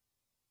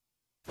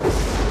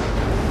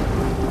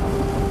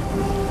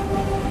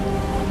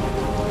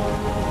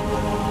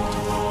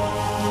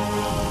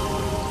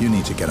 You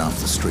need to get off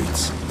the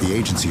streets. The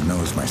agency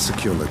knows my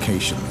secure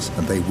locations,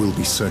 and they will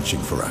be searching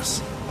for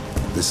us.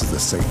 This is the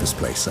safest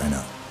place I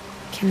know.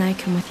 Can I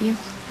come with you?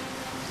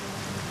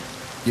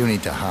 You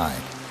need to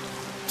hide,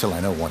 till I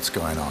know what's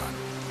going on.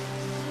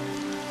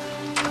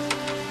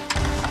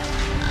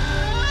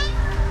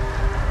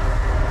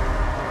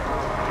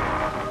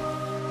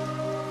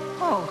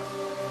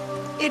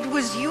 Oh, it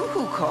was you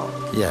who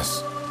called?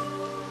 Yes.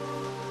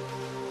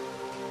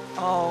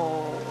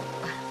 Oh,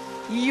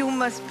 you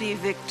must be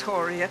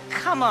Victoria.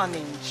 Come on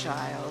in,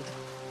 child.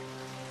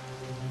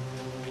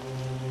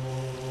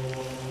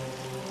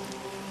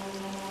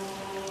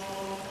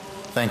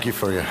 Thank you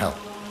for your help.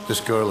 This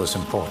girl is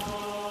important.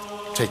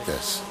 Take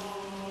this.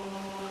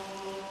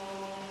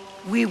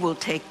 We will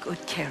take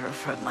good care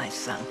of her, my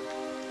son.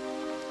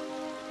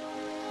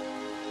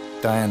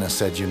 Diana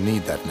said you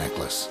need that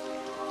necklace.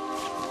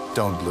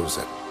 Don't lose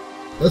it.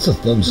 That's a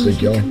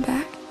thumbstick, y'all. Come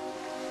back?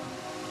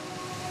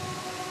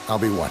 I'll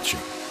be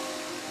watching.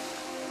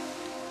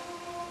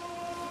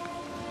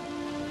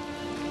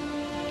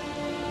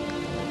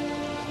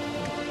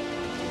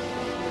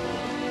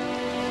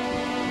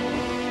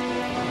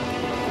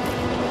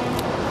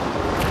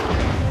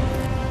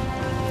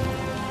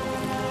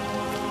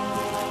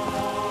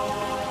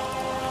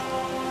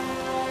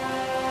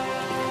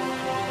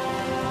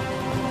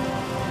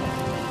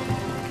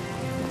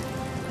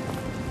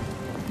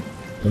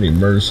 What, do you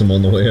murder someone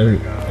on the way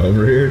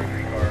over here?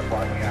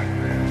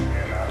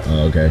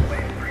 Oh, okay.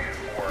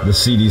 The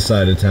seedy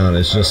side of town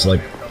is just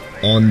like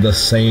on the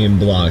same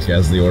block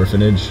as the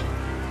orphanage.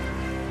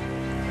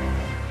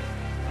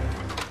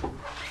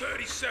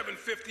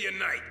 $37.50 a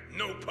night,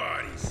 no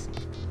parties.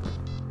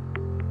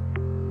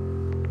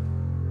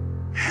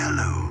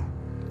 Hello.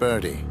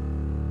 Birdie,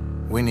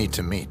 we need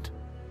to meet.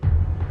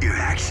 Your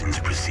actions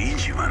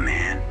precede you, my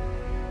man.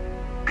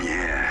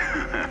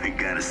 Yeah, I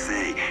gotta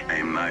say, I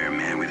admire a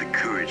man with the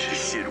courage to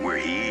shit where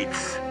he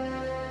eats.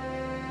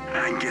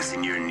 I'm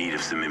guessing you're in need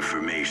of some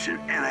information,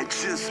 and I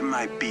just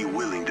might be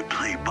willing to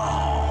play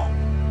ball.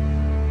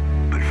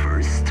 But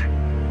first,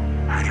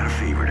 I got a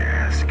favor to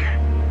ask.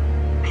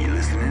 You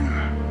listening?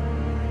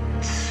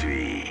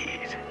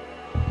 Sweet.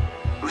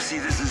 Well, see,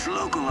 this is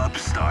local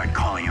upstart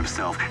calling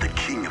himself the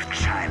King of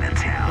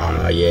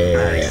Chinatown. Oh, yeah.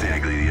 Not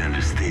exactly the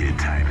understated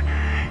type.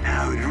 And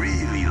I would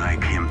really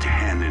like him to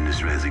hand in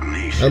his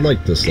resignation. I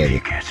like this level.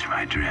 If you catch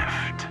my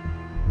drift.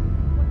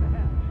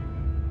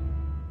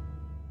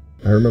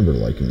 I remember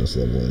liking this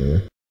level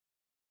anyway.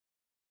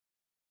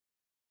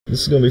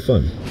 This is gonna be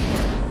fun.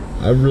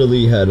 I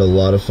really had a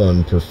lot of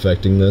fun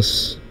perfecting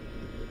this.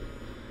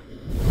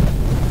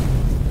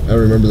 I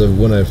remember that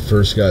when I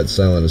first got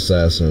Silent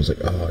Assassin, I was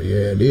like, oh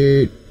yeah,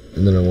 dude.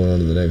 And then I went on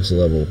to the next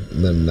level,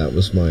 and then that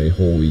was my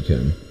whole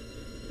weekend.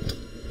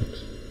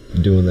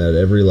 Doing that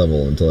every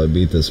level until I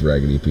beat this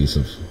raggedy piece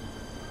of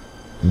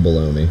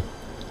baloney.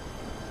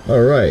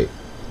 Alright,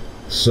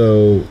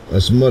 so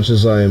as much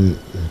as I'm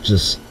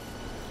just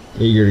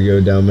eager to go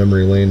down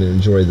memory lane and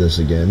enjoy this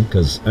again,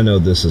 because I know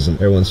this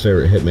isn't everyone's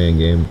favorite Hitman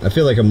game, I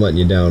feel like I'm letting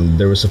you down.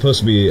 There was supposed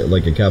to be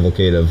like a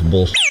cavalcade of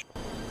bullshit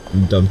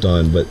dumped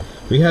on, but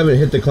we haven't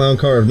hit the clown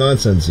car of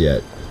nonsense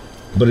yet.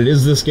 But it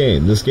is this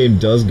game. This game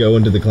does go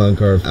into the clown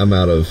car. I'm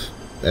out of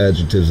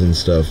adjectives and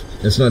stuff.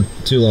 It's not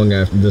too long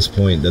after this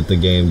point that the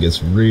game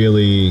gets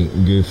really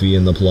goofy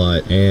in the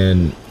plot,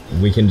 and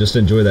we can just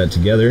enjoy that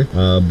together.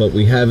 But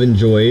we have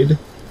enjoyed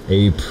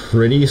a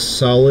pretty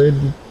solid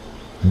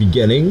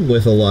beginning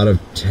with a lot of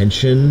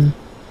tension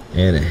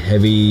and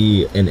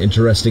heavy and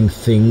interesting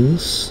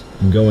things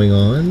going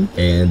on,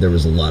 and there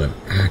was a lot of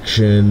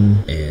action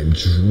and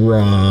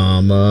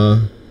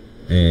drama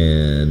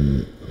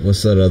and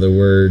what's that other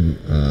word?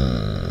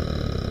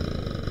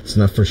 It's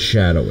not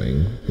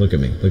foreshadowing. Look at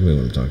me when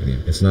I'm talking to you.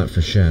 It's not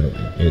foreshadowing.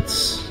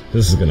 This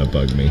is gonna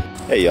bug me.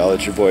 Hey y'all,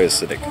 it's your boy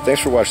Acidic.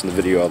 Thanks for watching the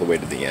video all the way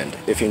to the end.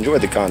 If you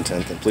enjoyed the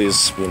content, then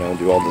please,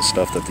 do all the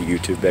stuff that the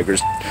YouTube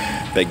beggars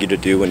beg you to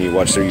do when you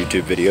watch their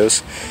YouTube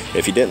videos.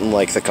 If you didn't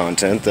like the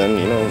content,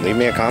 then, leave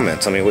me a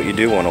comment. Tell me what you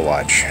do want to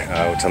watch.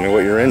 Tell me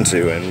what you're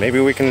into, and maybe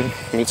we can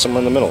meet somewhere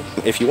in the middle.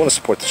 If you want to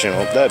support the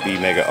channel, that'd be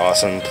mega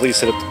awesome. Please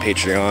hit up the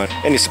Patreon.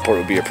 Any support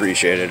would be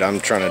appreciated. I'm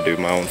trying to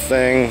do my own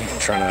thing,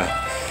 trying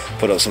to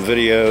put up some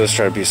videos,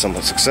 try to be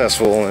somewhat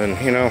successful, and,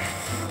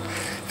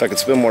 if I could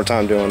spend more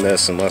time doing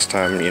this and less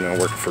time,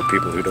 working for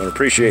people who don't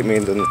appreciate me,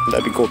 then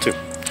that'd be cool too.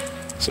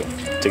 So,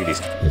 take it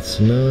easy.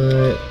 It's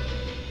not...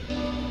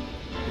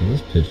 Are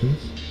those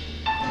pigeons?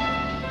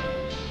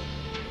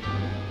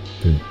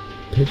 They're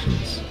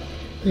pigeons.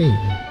 Hey.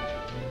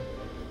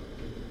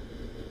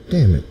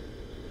 Damn it.